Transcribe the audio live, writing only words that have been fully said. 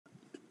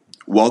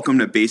Welcome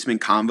to Basement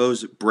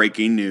Convo's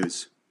Breaking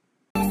News.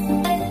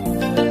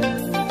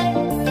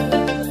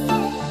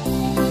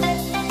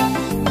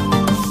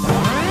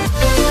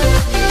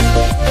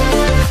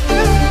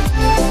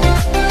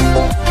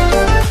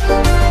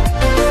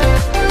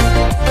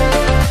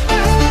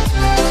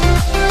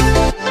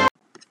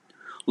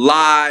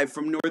 Live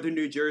from northern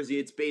New Jersey,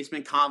 it's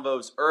Basement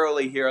Convos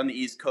early here on the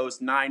East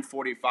Coast,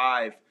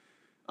 9:45.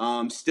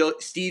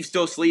 Steve's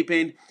still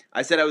sleeping.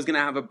 I said I was going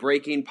to have a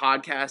breaking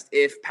podcast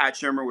if Pat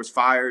Shurmur was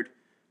fired.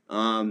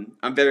 I'm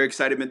very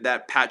excited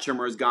that Pat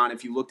Shurmur is gone.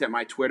 If you looked at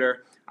my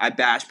Twitter, I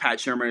bash Pat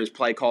Shurmur and his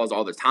play calls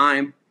all the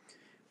time.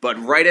 But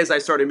right as I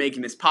started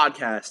making this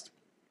podcast,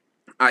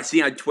 I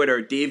see on Twitter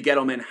Dave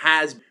Gettleman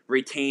has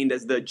retained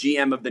as the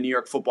GM of the New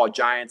York Football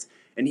Giants,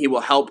 and he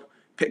will help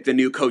pick the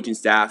new coaching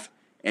staff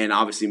and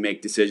obviously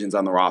make decisions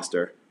on the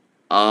roster.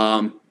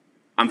 I'm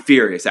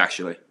furious,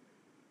 actually.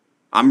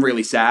 I'm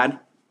really sad.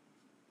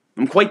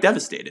 I'm quite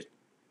devastated.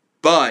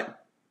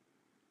 But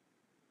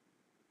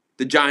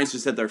the Giants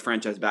just set their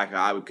franchise back,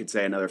 I could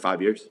say, another 5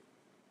 years.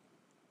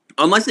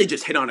 Unless they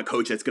just hit on a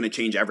coach that's going to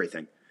change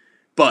everything.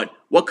 But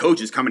what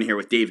coach is coming here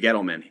with Dave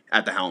Gettleman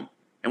at the helm?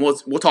 And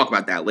we'll talk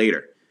about that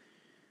later.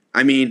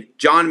 I mean,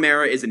 John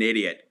Mara is an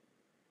idiot.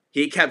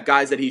 He kept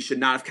guys that he should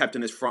not have kept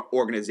in his front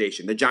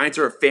organization. The Giants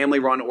are a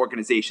family-run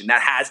organization.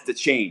 That has to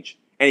change.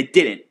 And it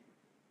didn't.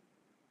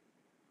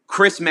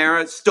 Chris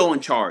Mara still in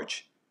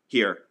charge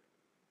here.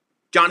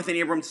 Jonathan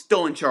Abrams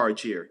still in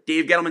charge here.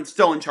 Dave Gettleman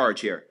still in charge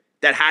here.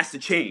 That has to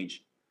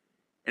change.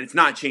 And it's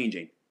not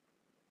changing.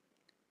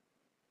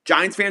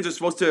 Giants fans are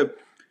supposed to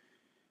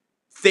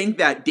think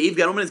that Dave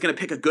Gettleman is going to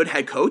pick a good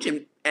head coach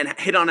and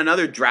hit on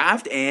another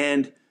draft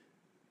and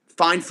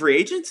find free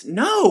agents?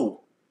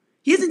 No.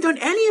 He hasn't done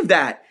any of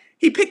that.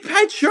 He picked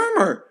Pat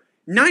Shurmur.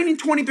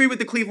 9-23 with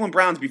the Cleveland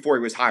Browns before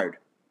he was hired.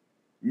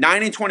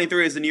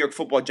 9-23 as the New York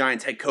Football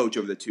Giants head coach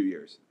over the 2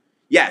 years.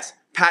 Yes,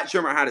 Pat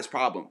Shurmur had his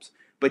problems.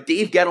 But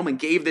Dave Gettleman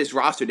gave this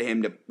roster to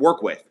him to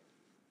work with.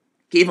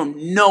 Gave him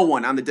no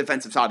one on the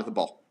defensive side of the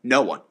ball.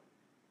 No one.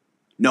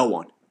 No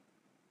one.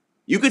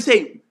 You could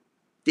say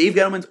Dave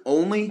Gettleman's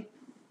only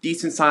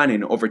decent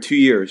signing over 2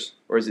 years,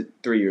 or is it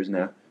 3 years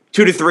now?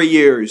 2 to 3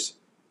 years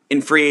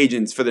in free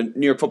agents for the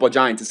New York Football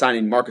Giants is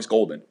signing Marcus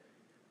Golden.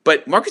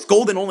 But Marcus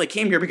Golden only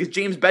came here because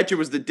James Bettcher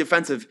was the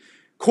defensive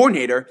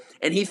coordinator,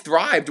 and he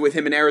thrived with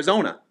him in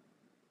Arizona.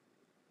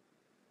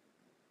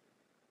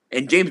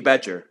 And James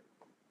Bettcher,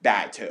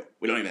 bad too.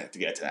 We don't even have to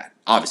get to that.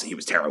 Obviously, he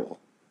was terrible.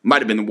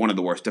 Might have been one of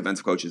the worst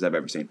defensive coaches I've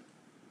ever seen.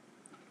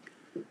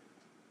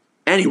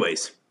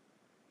 Anyways,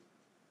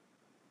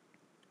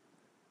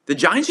 the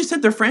Giants just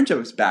sent their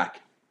franchise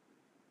back.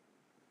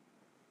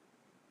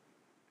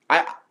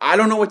 I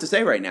don't know what to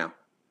say right now.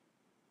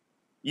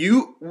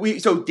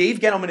 So Dave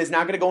Gettleman is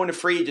now going to go into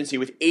free agency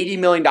with $80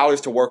 million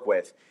to work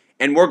with,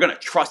 and we're going to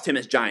trust him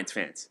as Giants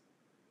fans.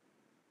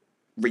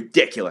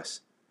 Ridiculous.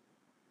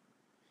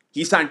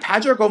 He signed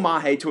Patrick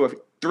Omahe to a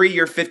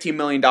 3-year, $15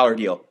 million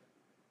deal.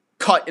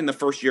 Cut in the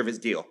first year of his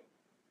deal.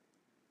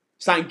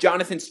 Signed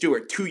Jonathan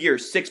Stewart, 2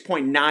 years,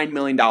 $6.9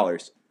 million.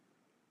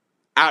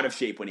 Out of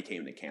shape when he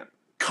came to camp.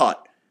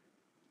 Cut.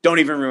 Don't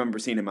even remember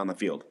seeing him on the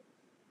field.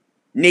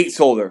 Nate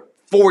Solder,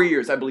 4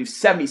 years, I believe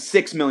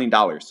 $76 million.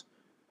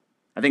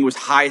 I think it was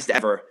highest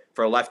ever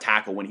for a left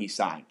tackle when he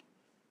signed.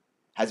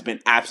 Has been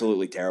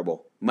absolutely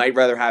terrible. Might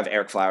rather have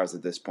Eric Flowers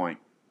at this point.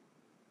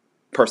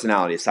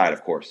 Personality aside,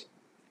 of course.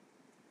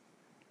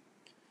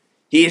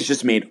 He has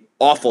just made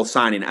awful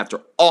signing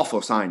after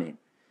awful signing.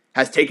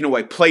 Has taken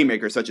away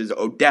playmakers such as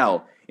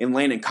Odell and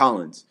Landon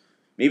Collins.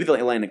 Maybe the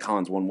Landon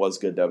Collins one was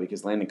good, though,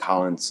 because Landon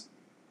Collins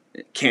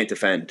can't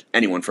defend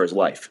anyone for his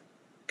life.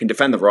 Can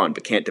defend the run,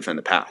 but can't defend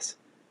the pass.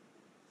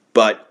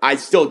 But I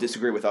still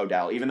disagree with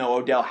Odell. Even though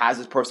Odell has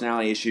his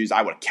personality issues,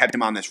 I would have kept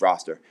him on this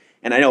roster.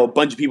 And I know a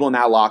bunch of people in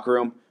that locker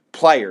room,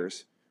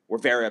 players, were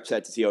very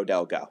upset to see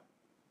Odell go.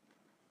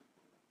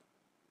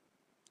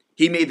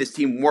 He made this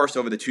team worse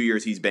over the 2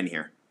 years he's been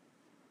here.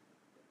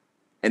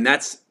 And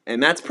that's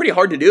pretty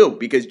hard to do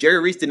because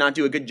Jerry Reese did not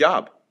do a good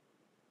job.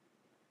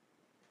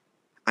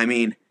 I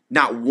mean,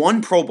 not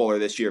one Pro Bowler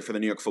this year for the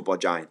New York Football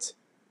Giants.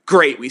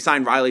 Great, we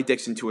signed Riley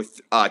Dixon to a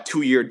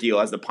 2-year deal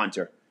as the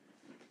punter.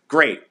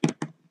 Great.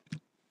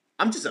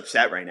 I'm just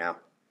upset right now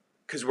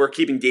because we're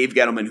keeping Dave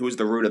Gettleman, who's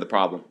the root of the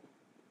problem.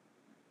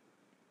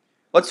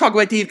 Let's talk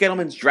about Dave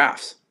Gettleman's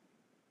drafts.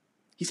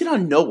 He's hit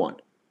on no one.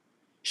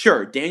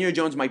 Sure, Daniel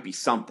Jones might be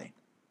something,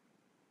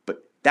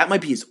 but that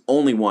might be his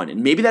only one,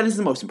 and maybe that is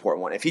the most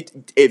important one.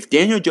 If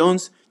Daniel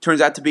Jones turns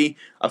out to be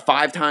a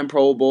 5-time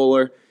Pro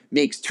Bowler,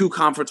 makes 2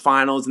 conference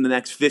finals in the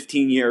next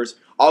 15 years,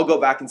 I'll go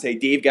back and say,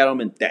 Dave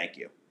Gettleman, thank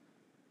you.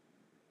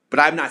 But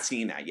I've not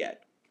seen that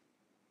yet.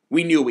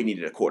 We knew we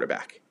needed a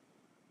quarterback.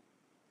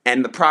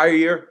 And the prior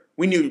year,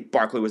 we knew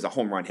Barkley was a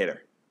home run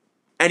hitter.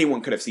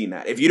 Anyone could have seen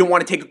that. If you didn't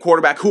want to take a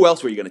quarterback, who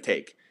else were you going to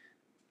take?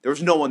 There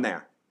was no one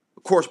there.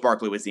 Of course,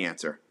 Barkley was the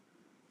answer.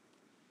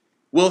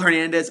 Will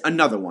Hernandez,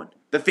 another one.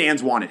 The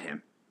fans wanted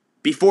him.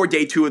 Before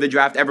day 2 of the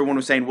draft, everyone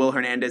was saying Will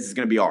Hernandez is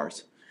going to be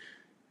ours.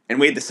 And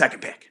we had the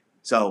second pick.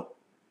 So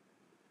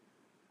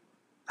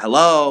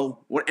Hello?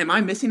 What, am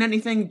I missing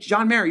anything?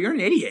 John Mara, you're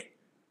an idiot.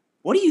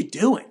 What are you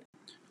doing?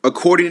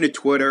 According to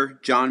Twitter,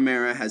 John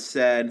Mara has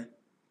said,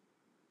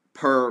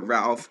 per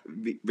Ralph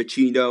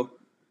Vicindo,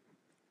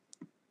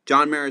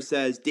 John Mara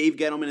says, Dave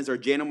Gettleman is our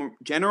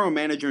general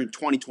manager in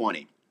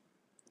 2020,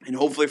 and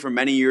hopefully for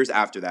many years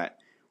after that.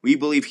 We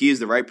believe he is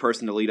the right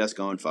person to lead us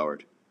going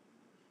forward.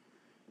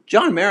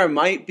 John Mara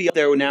might be up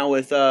there now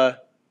with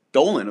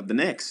Dolan of the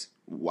Knicks.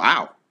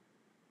 Wow.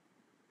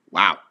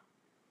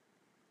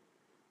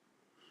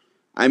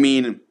 I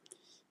mean,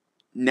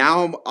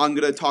 now I'm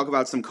going to talk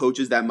about some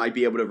coaches that might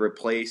be able to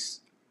replace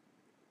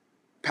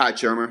Pat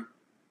Shurmur.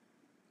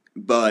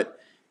 But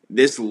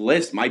this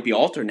list might be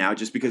altered now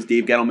just because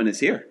Dave Gettleman is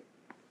here.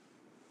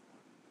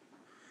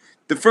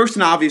 The first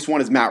and obvious one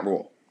is Matt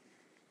Rhule,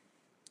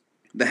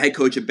 the head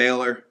coach at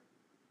Baylor.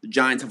 The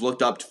Giants have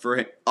looked up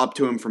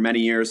to him for many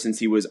years since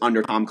he was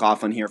under Tom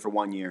Coughlin here for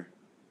 1 year.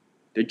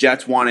 The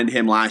Jets wanted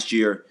him last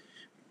year,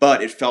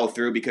 but it fell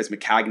through because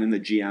Maccagnan, the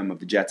GM of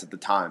the Jets at the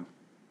time,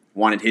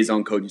 wanted his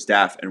own coaching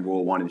staff, and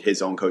Rhule wanted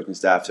his own coaching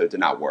staff, so it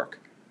did not work.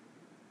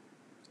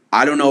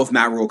 I don't know if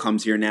Matt Rhule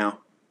comes here now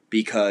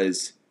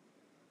because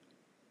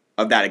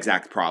of that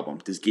exact problem.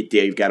 Does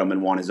Dave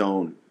Gettleman want his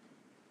own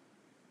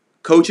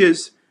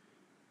coaches?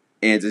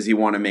 And does he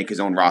want to make his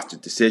own roster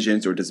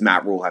decisions, or does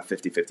Matt Rhule have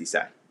 50-50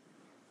 say?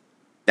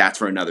 That's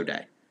for another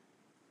day.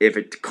 If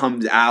it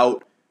comes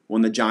out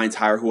when the Giants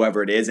hire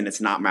whoever it is and it's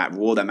not Matt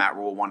Rhule, that Matt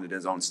Rhule wanted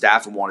his own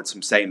staff and wanted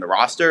some say in the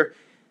roster,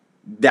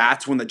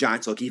 that's when the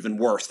Giants look even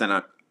worse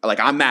than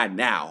I'm mad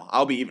now.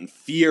 I'll be even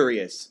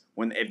furious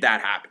if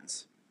that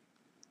happens.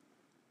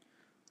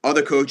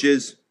 Other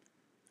coaches,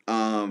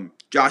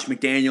 Josh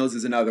McDaniels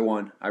is another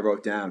one I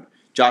wrote down.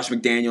 Josh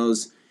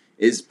McDaniels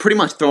is pretty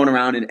much thrown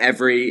around in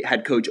every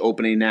head coach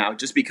opening now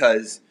just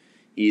because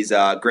he's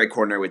a great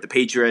coordinator with the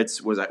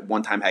Patriots, was a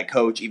one-time head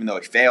coach, even though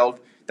he failed.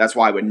 That's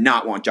why I would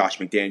not want Josh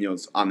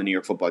McDaniels on the New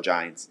York Football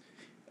Giants.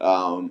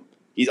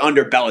 He's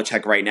under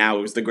Belichick right now,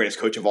 who's the greatest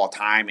coach of all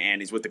time,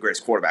 and he's with the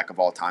greatest quarterback of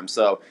all time.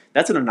 So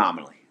that's an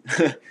anomaly.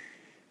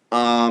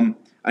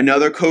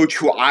 Another coach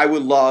who I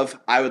would love,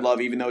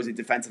 even though he's a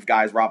defensive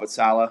guy, is Robert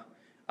Saleh,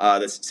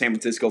 the San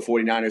Francisco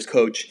 49ers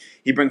coach.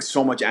 He brings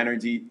so much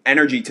energy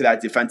to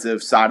that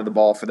defensive side of the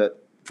ball for the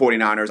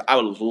 49ers. I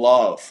would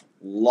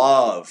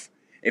love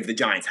if the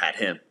Giants had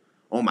him.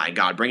 Oh, my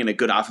God. Bringing a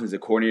good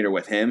offensive coordinator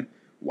with him.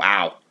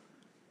 Wow.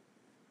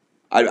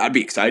 I'd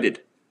be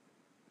excited.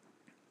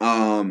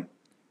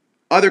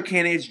 Other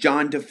candidates,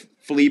 John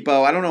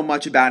DeFilippo. I don't know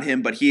much about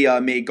him, but he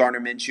made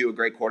Gardner Minshew a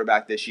great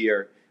quarterback this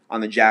year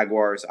on the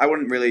Jaguars. I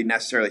wouldn't really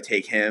necessarily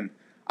take him.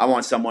 I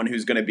want someone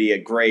who's going to be a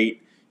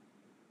great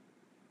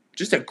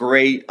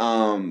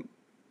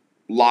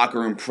locker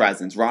room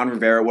presence. Ron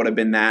Rivera would have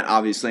been that,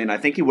 obviously, and I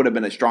think he would have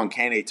been a strong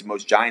candidate to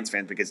most Giants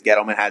fans because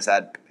Gettleman has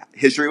had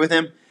history with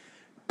him.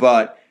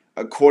 But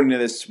according to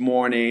this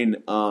morning,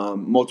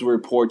 multiple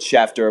reports,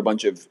 Schefter, a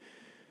bunch of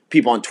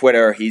people on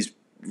Twitter,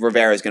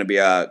 Rivera is going to be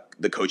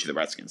the coach of the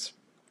Redskins.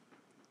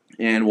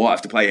 And we'll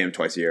have to play him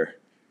twice a year.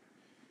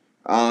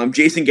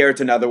 Jason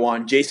Garrett's another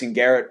one. Jason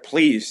Garrett,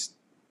 please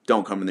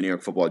don't come to the New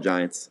York Football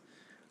Giants.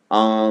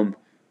 But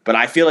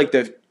I feel like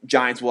the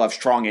Giants will have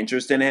strong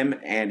interest in him,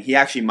 and he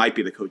actually might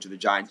be the coach of the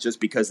Giants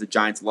just because the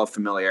Giants love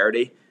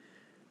familiarity.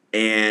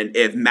 And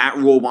if Matt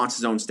Rhule wants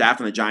his own staff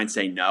and the Giants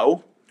say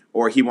no,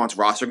 or he wants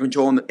roster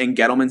control and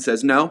Gettleman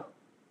says no,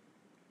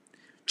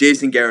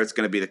 Jason Garrett's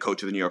going to be the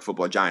coach of the New York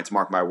Football Giants,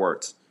 mark my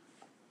words.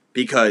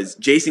 Because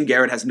Jason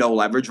Garrett has no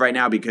leverage right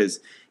now because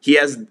he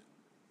has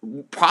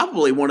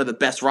probably one of the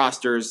best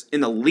rosters in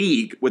the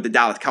league with the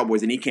Dallas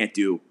Cowboys, and he can't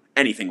do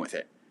anything with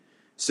it.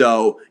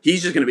 So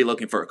he's just going to be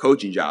looking for a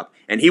coaching job,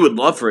 and he would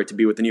love for it to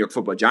be with the New York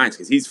Football Giants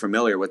because he's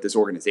familiar with this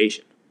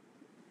organization.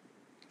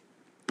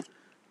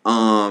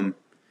 Another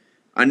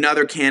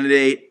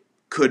candidate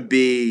could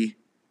be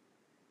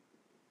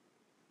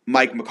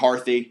Mike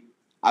McCarthy.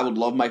 I would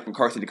love Mike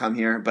McCarthy to come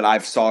here, but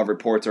I've saw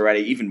reports already,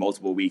 even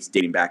multiple weeks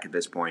dating back at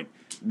this point,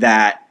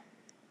 that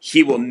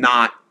he will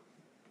not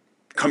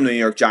come to the New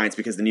York Giants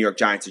because the New York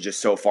Giants are just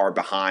so far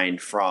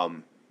behind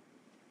from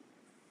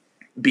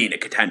being a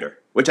contender,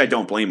 which I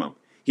don't blame him.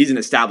 He's an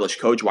established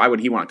coach. Why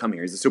would he want to come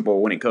here? He's a Super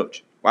Bowl winning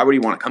coach. Why would he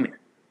want to come here?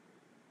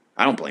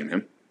 I don't blame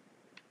him.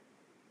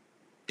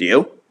 Do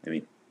you?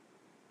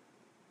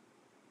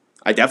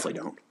 I definitely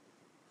don't.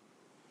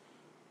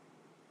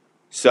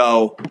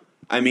 So,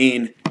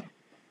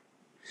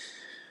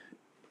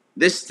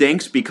 this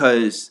stinks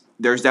because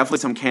there's definitely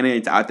some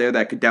candidates out there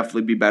that could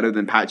definitely be better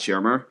than Pat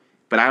Shurmur,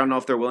 but I don't know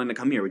if they're willing to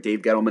come here with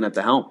Dave Gettleman at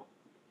the helm.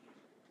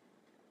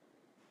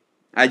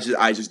 I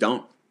just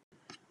don't.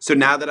 So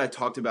now that I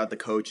talked about the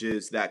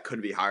coaches that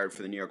could be hired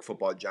for the New York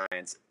Football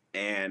Giants,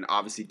 and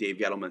obviously Dave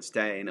Gettleman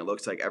staying, it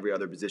looks like every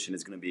other position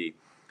is going to be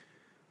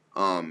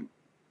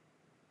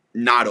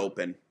not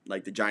open.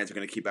 Like the Giants are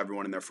going to keep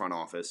everyone in their front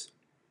office.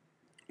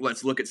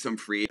 Let's look at some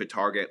free agent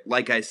target.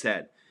 Like I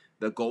said,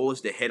 the goal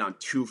is to hit on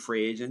 2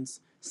 free agents,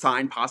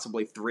 sign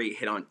possibly 3,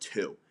 hit on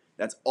 2.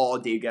 That's all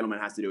Dave Gettleman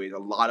has to do. He has a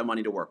lot of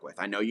money to work with.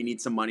 I know you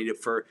need some money you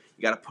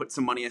got to put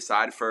some money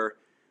aside for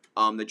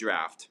the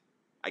draft.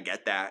 I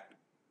get that.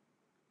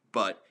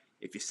 But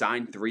if you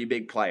sign 3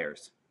 big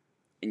players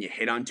and you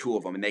hit on 2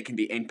 of them and they can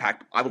be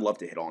impact, I would love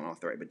to hit on all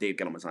 3, but Dave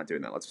Gettleman's not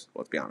doing that. Let's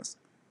be honest.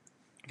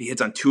 If he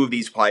hits on 2 of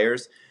these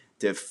players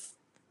to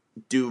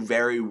do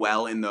very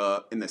well in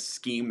the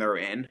scheme they're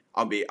in,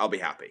 I'll be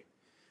happy.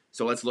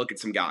 So let's look at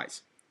some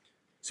guys.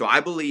 So I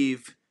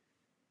believe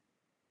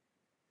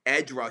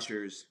edge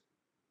rushers,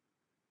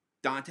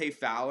 Dante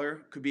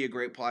Fowler could be a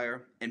great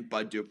player, and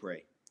Bud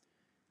Dupree.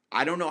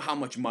 I don't know how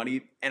much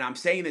money, and I'm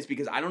saying this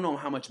because I don't know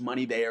how much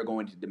money they are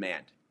going to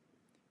demand.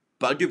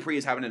 Bud Dupree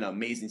is having an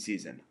amazing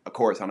season, of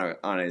course,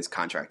 on his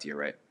contract year,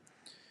 right?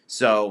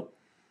 So,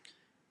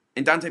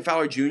 and Dante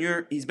Fowler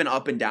Jr., he's been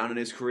up and down in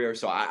his career,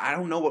 so I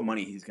don't know what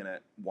money he's going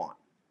to want.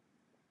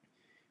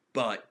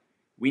 But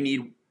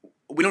we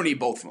don't need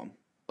both of them.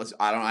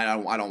 I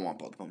don't want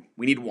both of them.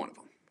 We need one of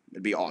them.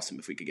 It'd be awesome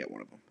if we could get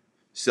one of them.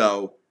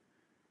 So,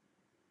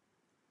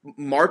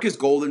 Marcus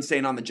Golden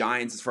staying on the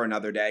Giants is for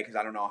another day because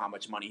I don't know how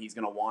much money he's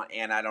going to want,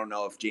 and I don't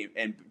know if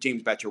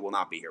James Betcher will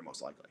not be here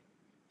most likely.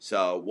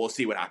 So we'll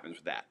see what happens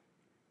with that.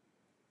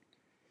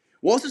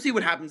 We'll also see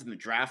what happens in the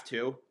draft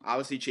too.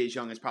 Obviously, Chase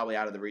Young is probably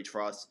out of the reach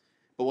for us,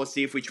 but we'll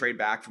see if we trade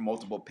back for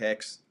multiple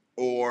picks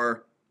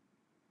or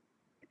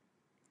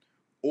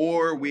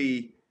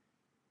we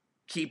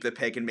keep the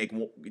pick and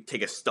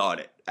take a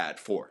stud at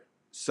 4.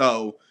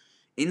 So.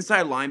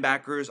 Inside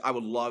linebackers, I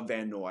would love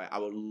Van Noy. I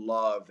would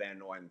love Van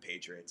Noy in the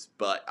Patriots,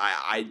 but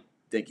I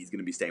think he's going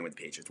to be staying with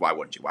the Patriots. Why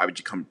wouldn't you? Why would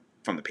you come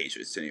from the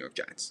Patriots to New York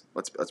Giants?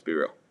 Let's be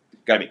real.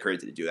 Got to be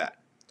crazy to do that.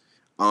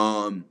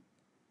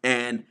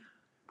 And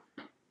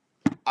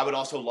I would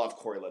also love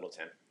Corey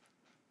Littleton.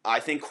 I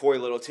think Corey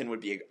Littleton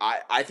would be.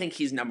 I think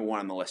he's number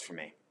 1 on the list for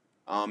me.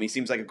 He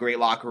seems like a great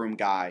locker room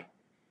guy.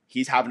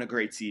 He's having a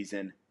great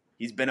season.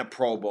 He's been a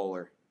Pro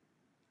Bowler.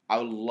 I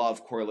would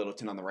love Corey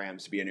Littleton on the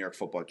Rams to be a New York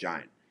Football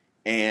Giant.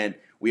 And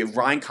we have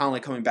Ryan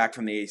Connolly coming back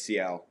from the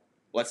ACL.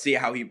 Let's see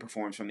how he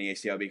performs from the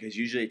ACL because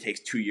usually it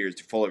takes 2 years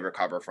to fully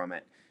recover from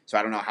it. So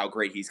I don't know how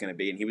great he's going to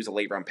be. And he was a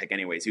late-round pick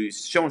anyways. He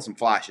was showing some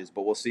flashes,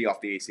 but we'll see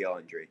off the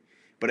ACL injury.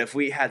 But if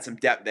we had some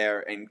depth there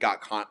and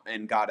got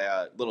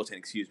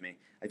Littleton,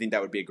 I think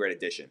that would be a great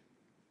addition.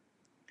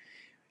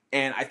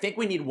 And I think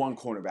we need one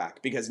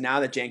cornerback because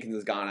now that Jenkins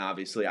is gone,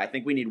 obviously, I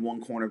think we need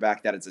one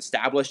cornerback that is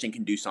established and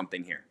can do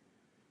something here.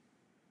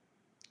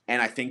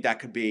 And I think that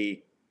could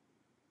be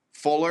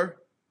Fuller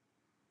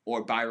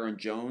or Byron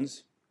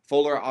Jones.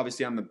 Fuller,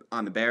 obviously,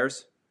 on the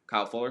Bears,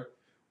 Kyle Fuller,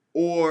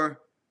 or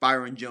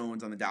Byron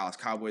Jones on the Dallas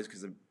Cowboys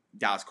because the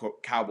Dallas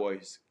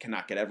Cowboys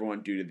cannot get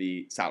everyone due to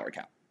the salary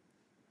cap.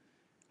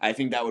 I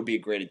think that would be a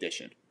great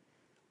addition.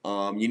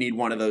 You need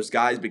one of those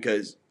guys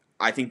because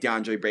I think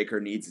DeAndre Baker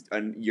needs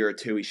a year or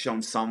 2. He's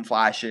shown some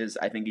flashes.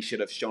 I think he should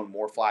have shown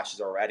more flashes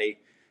already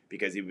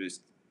because he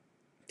was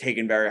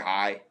taken very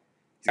high.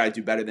 He's got to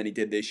do better than he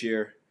did this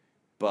year.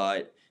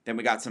 But then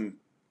we got some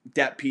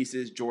depth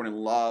pieces, Jordan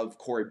Love,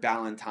 Corey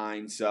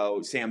Ballantyne,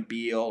 so Sam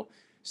Beal.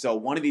 So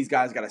one of these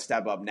guys got to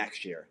step up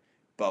next year.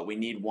 But we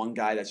need one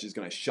guy that's just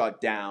going to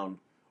shut down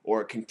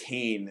or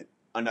contain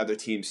another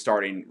team's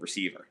starting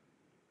receiver.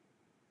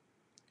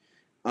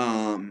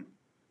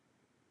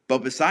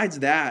 But besides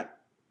that,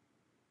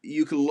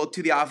 you could look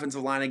to the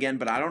offensive line again,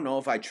 but I don't know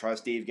if I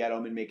trust Dave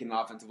Gettleman making an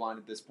offensive line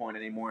at this point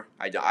anymore.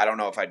 I don't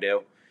know if I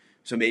do.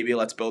 So maybe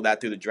let's build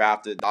that through the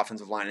draft. The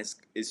offensive line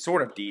is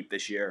sort of deep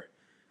this year.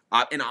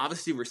 And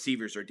obviously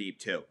receivers are deep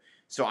too.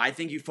 So I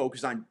think you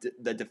focus on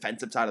the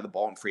defensive side of the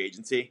ball in free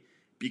agency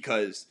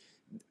because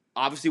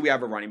obviously we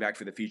have a running back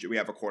for the future. We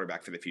have a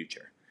quarterback for the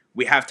future.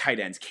 We have tight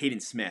ends.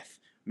 Caden Smith,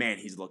 man,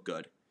 he's looked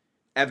good.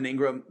 Evan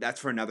Ingram,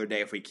 that's for another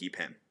day if we keep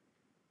him.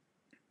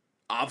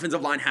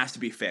 Offensive line has to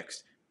be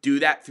fixed. Do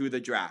that through the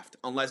draft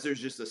unless there's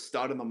just a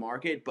stud in the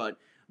market. But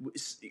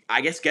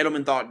I guess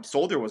Gettleman thought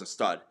Solder was a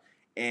stud,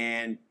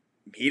 and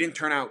he didn't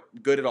turn out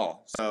good at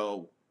all.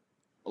 So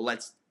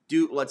let's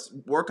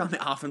work on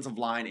the offensive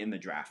line in the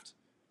draft.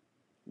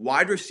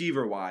 Wide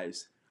receiver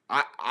wise,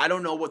 I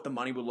don't know what the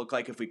money would look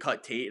like if we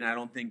cut Tate, and I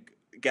don't think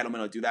Gettleman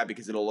will do that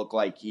because it'll look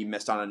like he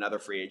missed on another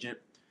free agent.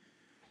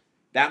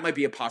 That might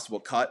be a possible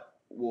cut.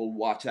 We'll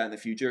watch that in the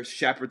future.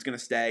 Shepard's going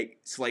to stay.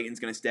 Slayton's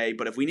going to stay.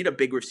 But if we need a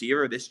big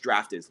receiver, this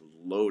draft is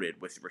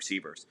loaded with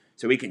receivers.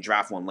 So we can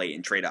draft one late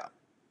and trade up.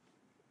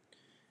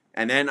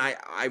 And then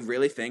I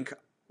really think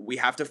we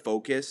have to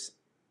focus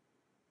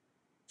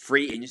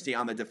free agency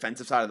on the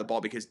defensive side of the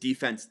ball because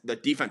the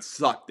defense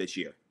sucked this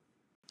year.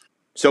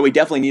 So we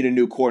definitely need a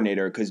new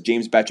coordinator because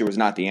James Betcher was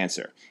not the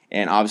answer.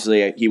 And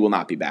obviously he will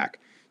not be back.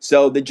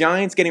 So the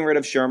Giants getting rid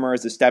of Shermer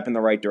is a step in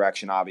the right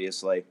direction,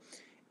 obviously.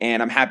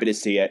 And I'm happy to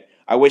see it.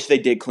 I wish they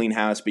did clean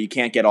house, but you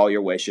can't get all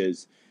your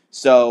wishes.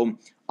 So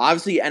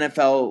obviously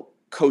NFL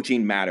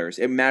coaching matters.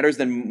 It matters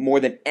more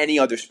than any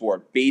other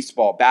sport.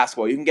 Baseball,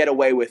 basketball, you can get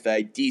away with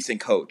a decent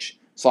coach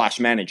 /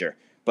 manager.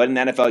 But in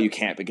the NFL, you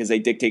can't because they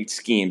dictate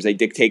schemes. They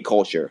dictate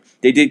culture.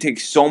 They dictate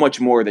so much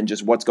more than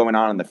just what's going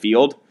on in the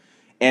field.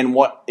 And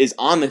what is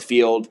on the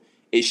field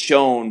is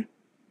shown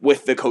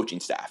with the coaching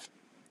staff.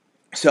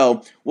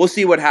 So we'll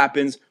see what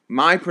happens.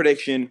 My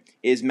prediction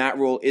is Matt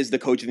Rule is the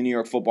coach of the New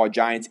York Football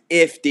Giants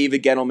if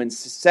David Gettleman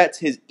sets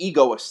his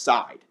ego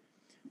aside.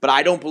 But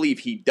I don't believe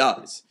he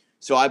does.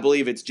 So I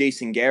believe it's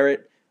Jason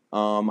Garrett.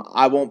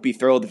 I won't be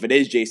thrilled if it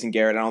is Jason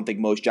Garrett. I don't think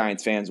most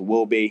Giants fans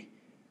will be.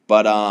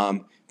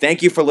 But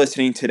thank you for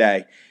listening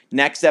today.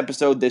 Next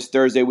episode this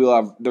Thursday, we'll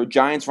have the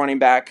Giants running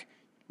back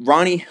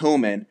Ronnie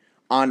Hillman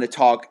on to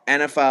talk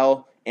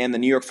NFL and the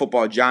New York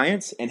Football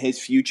Giants and his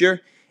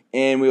future.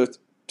 And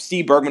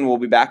Steve Bergman will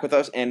be back with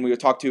us, and we will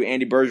talk to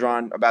Andy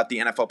Bergeron about the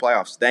NFL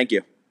playoffs. Thank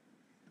you.